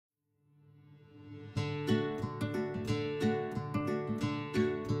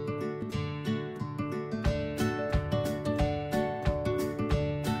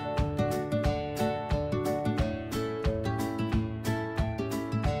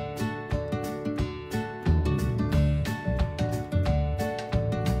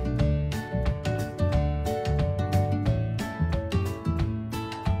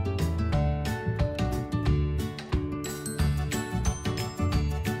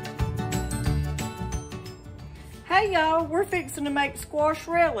Hey y'all, we're fixing to make squash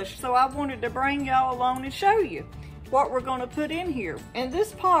relish, so I wanted to bring y'all along and show you what we're gonna put in here. In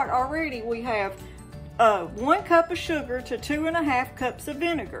this pot already we have 1 cup of sugar to 2.5 cups of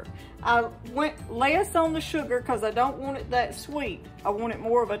vinegar. I went less on the sugar because I don't want it that sweet. I want it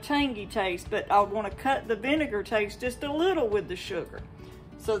more of a tangy taste, but I want to cut the vinegar taste just a little with the sugar.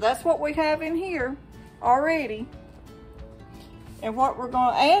 So that's what we have in here already. And what we're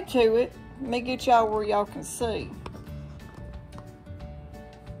gonna add to it, let me get y'all where y'all can see.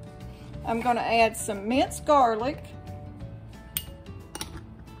 I'm gonna add some minced garlic.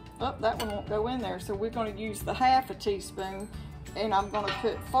 Oh, that one won't go in there, so we're gonna use the 1/2 teaspoon, and I'm gonna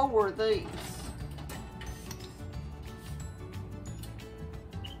put 4 of these.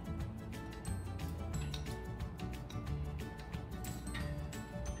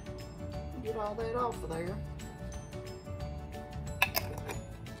 Get all that off of there.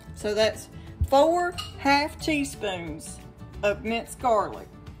 So that's 4 1/2 teaspoons of minced garlic.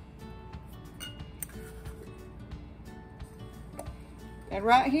 And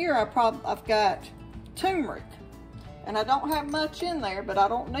right here I've got turmeric. And I don't have much in there, but I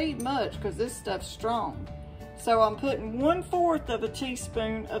don't need much because this stuff's strong. So I'm putting 1/4 of a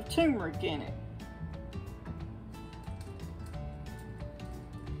teaspoon of turmeric in it.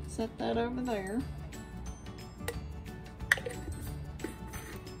 Set that over there.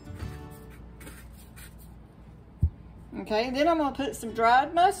 Okay, then I'm gonna put some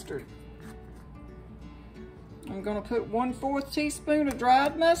dried mustard. I'm gonna put 1/4 teaspoon of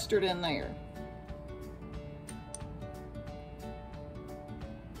dried mustard in there.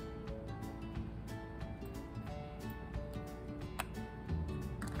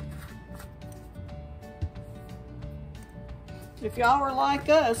 If y'all are like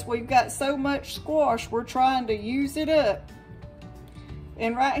us, we've got so much squash, we're trying to use it up.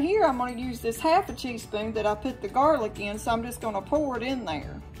 And right here, I'm gonna use this 1/2 teaspoon that I put the garlic in, so I'm just gonna pour it in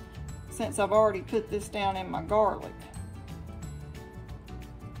there, since I've already put this down in my garlic.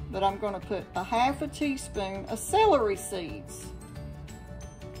 But I'm gonna put a 1/2 teaspoon of celery seeds.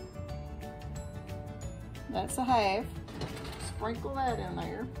 That's a 1/2. Sprinkle that in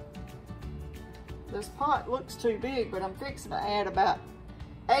there. This pot looks too big, but I'm fixing to add about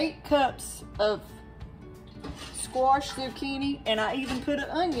 8 cups of squash zucchini, and I even put an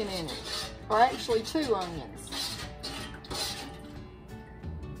onion in it, or actually 2 onions.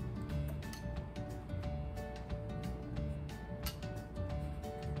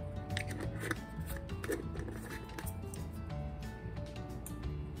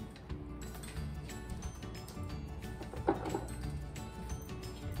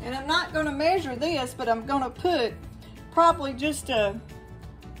 And I'm not going to measure this, but I'm going to put probably just a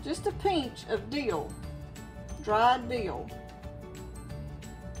pinch of dill, dried dill.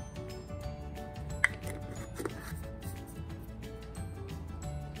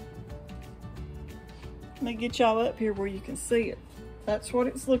 Let me get y'all up here where you can see it. That's what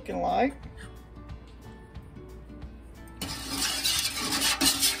it's looking like.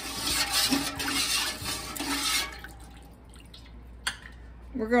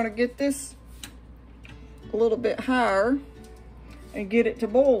 We're going to get this a little bit higher and get it to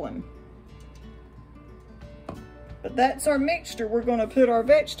boiling. But that's our mixture we're going to put our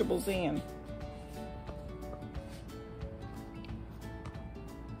vegetables in.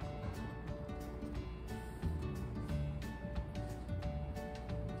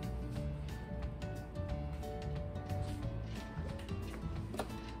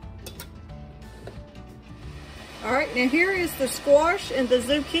 All right, now here is the squash and the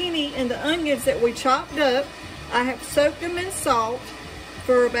zucchini and the onions that we chopped up. I have soaked them in salt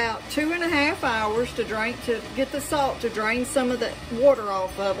for about 2.5 hours to get the salt to drain some of the water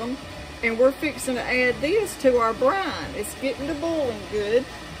off of them. And we're fixing to add this to our brine. It's getting to boiling good.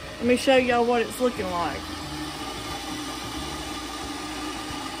 Let me show y'all what it's looking like.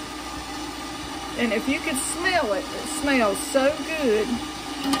 And if you could smell it, it smells so good.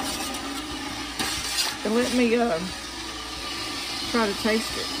 And let me try to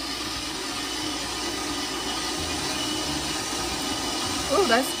taste it. Oh,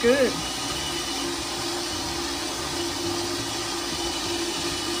 that's good.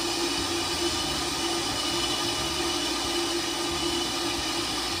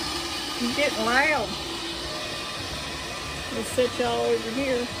 It's getting loud. Let's set y'all over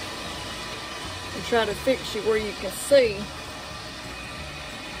here and try to fix you where you can see,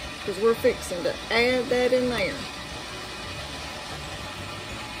 because we're fixing to add that in there.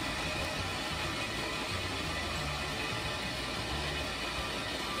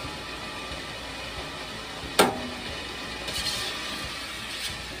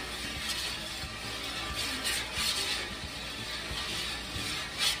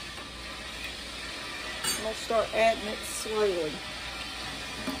 gonna start adding it slowly.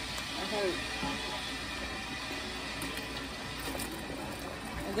 I hope.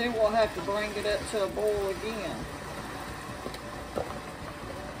 And then we'll have to bring it up to a boil again.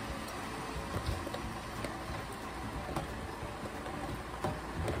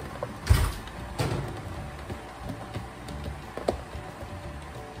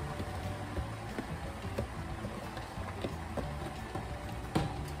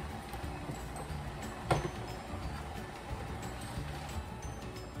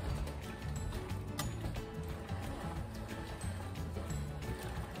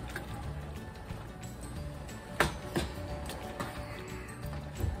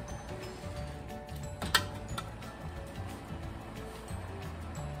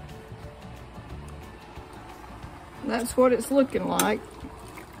 That's what it's looking like.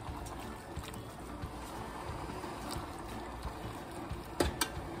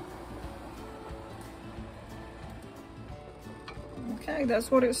 Okay, that's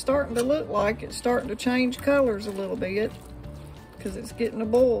what it's starting to look like. It's starting to change colors a little bit because it's getting a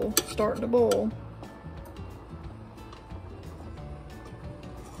boil, starting to boil.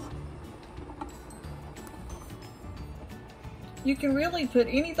 You can really put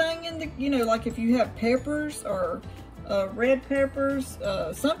anything in the, you know, like if you have peppers or red peppers.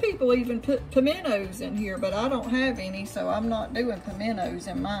 Some people even put pimentos in here, but I don't have any, so I'm not doing pimentos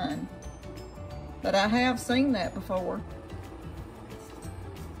in mine. But I have seen that before.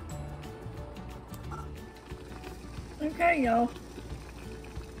 Okay, y'all.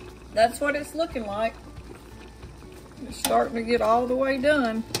 That's what it's looking like. It's starting to get all the way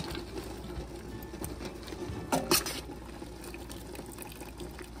done.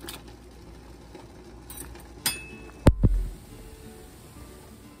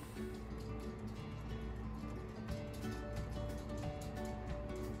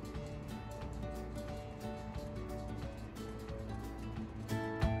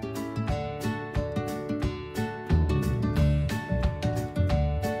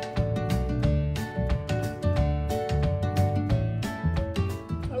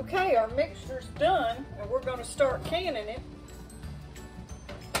 Okay, our mixture's done, and we're going to start canning it.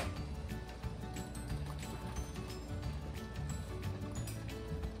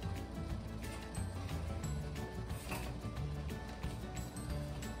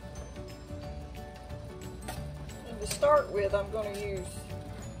 And to start with, I'm going to use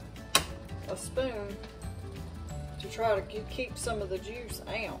a spoon to try to keep some of the juice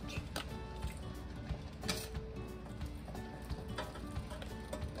out.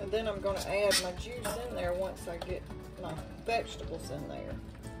 And then I'm going to add my juice in there once I get my vegetables in there.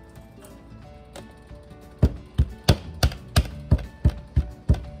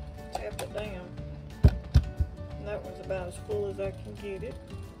 Tap it down. And that one's about as full as I can get it.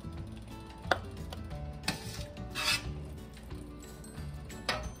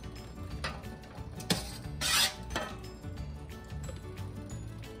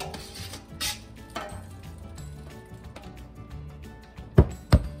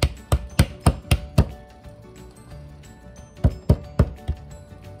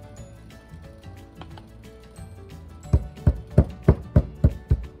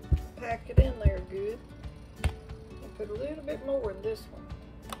 Pack it in there good. I'll put a little bit more in this one.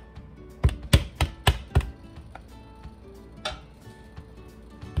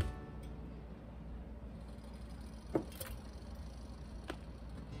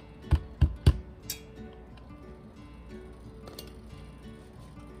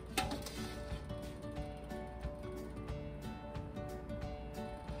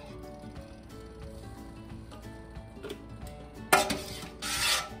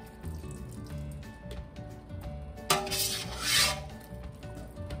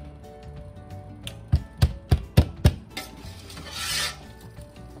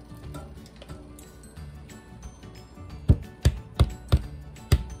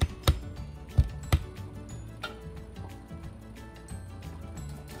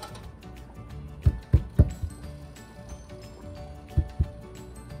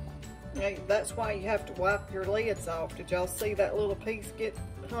 That's why you have to wipe your lids off. Did y'all see that little piece get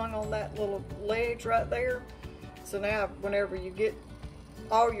hung on that little ledge right there? So now whenever you get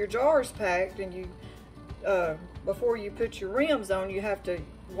all your jars packed and you, before you put your rims on, you have to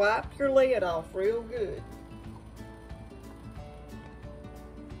wipe your lid off real good.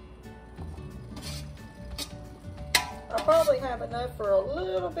 I probably have enough for a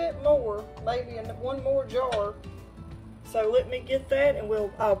little bit more, maybe in one more jar. So let me get that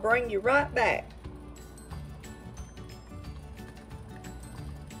and I'll bring you right back.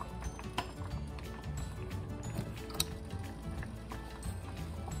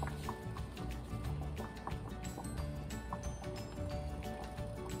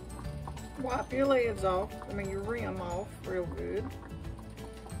 Wipe your lids off, your rim off real good.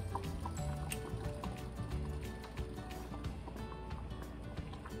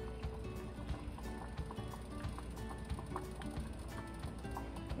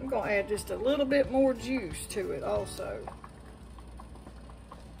 I'm going to add just a little bit more juice to it also.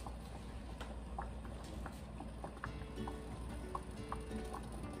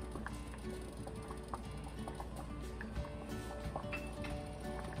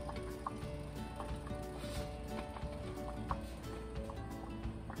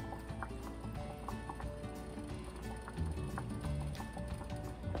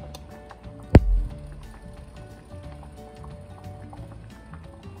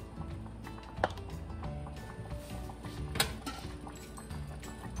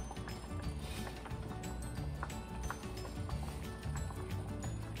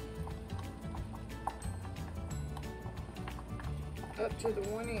 Up to the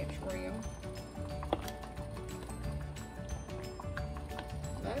 1-inch rim.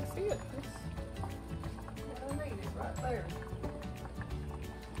 That's it. That's what I needed right there.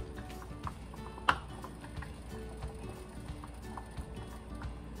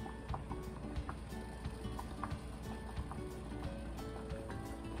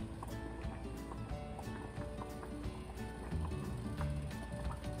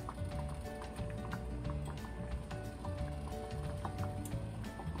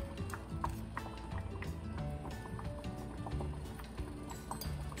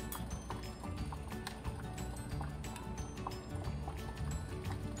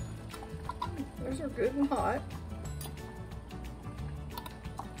 Those are good and hot.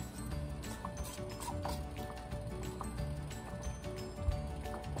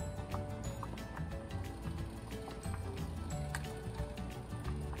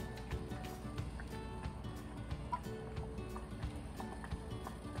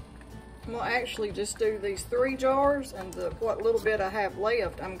 I'm gonna actually just do these 3 jars, and what little bit I have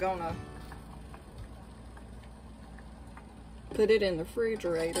left, I'm gonna put it in the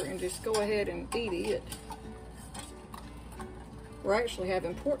refrigerator and just go ahead and eat it. We're actually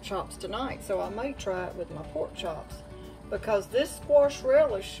having pork chops tonight, so I may try it with my pork chops, because this squash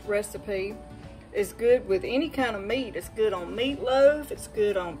relish recipe is good with any kind of meat. It's good on meatloaf, it's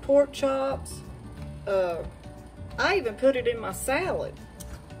good on pork chops. I even put it in my salad.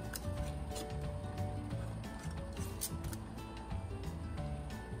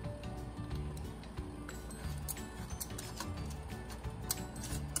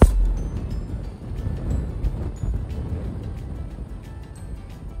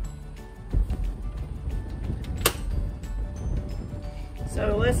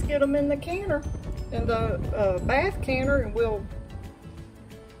 So let's get them in the canner, in the bath canner, and we'll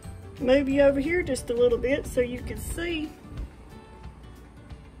move you over here just a little bit so you can see.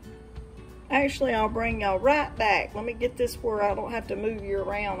 Actually, I'll bring y'all right back. Let me get this where I don't have to move you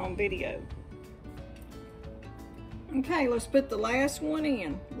around on video. Okay, let's put the last one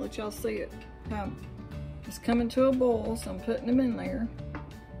in. Let y'all see it. It's coming to a boil, so I'm putting them in there.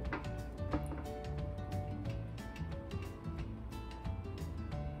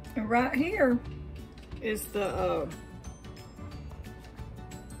 And right here is the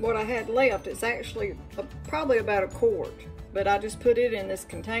what I had left. It's actually probably about a quart, but I just put it in this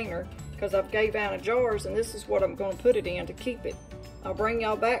container because I've gave out of jars, and this is what I'm going to put it in to keep it. I'll bring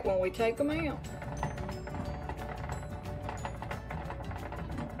y'all back when we take them out.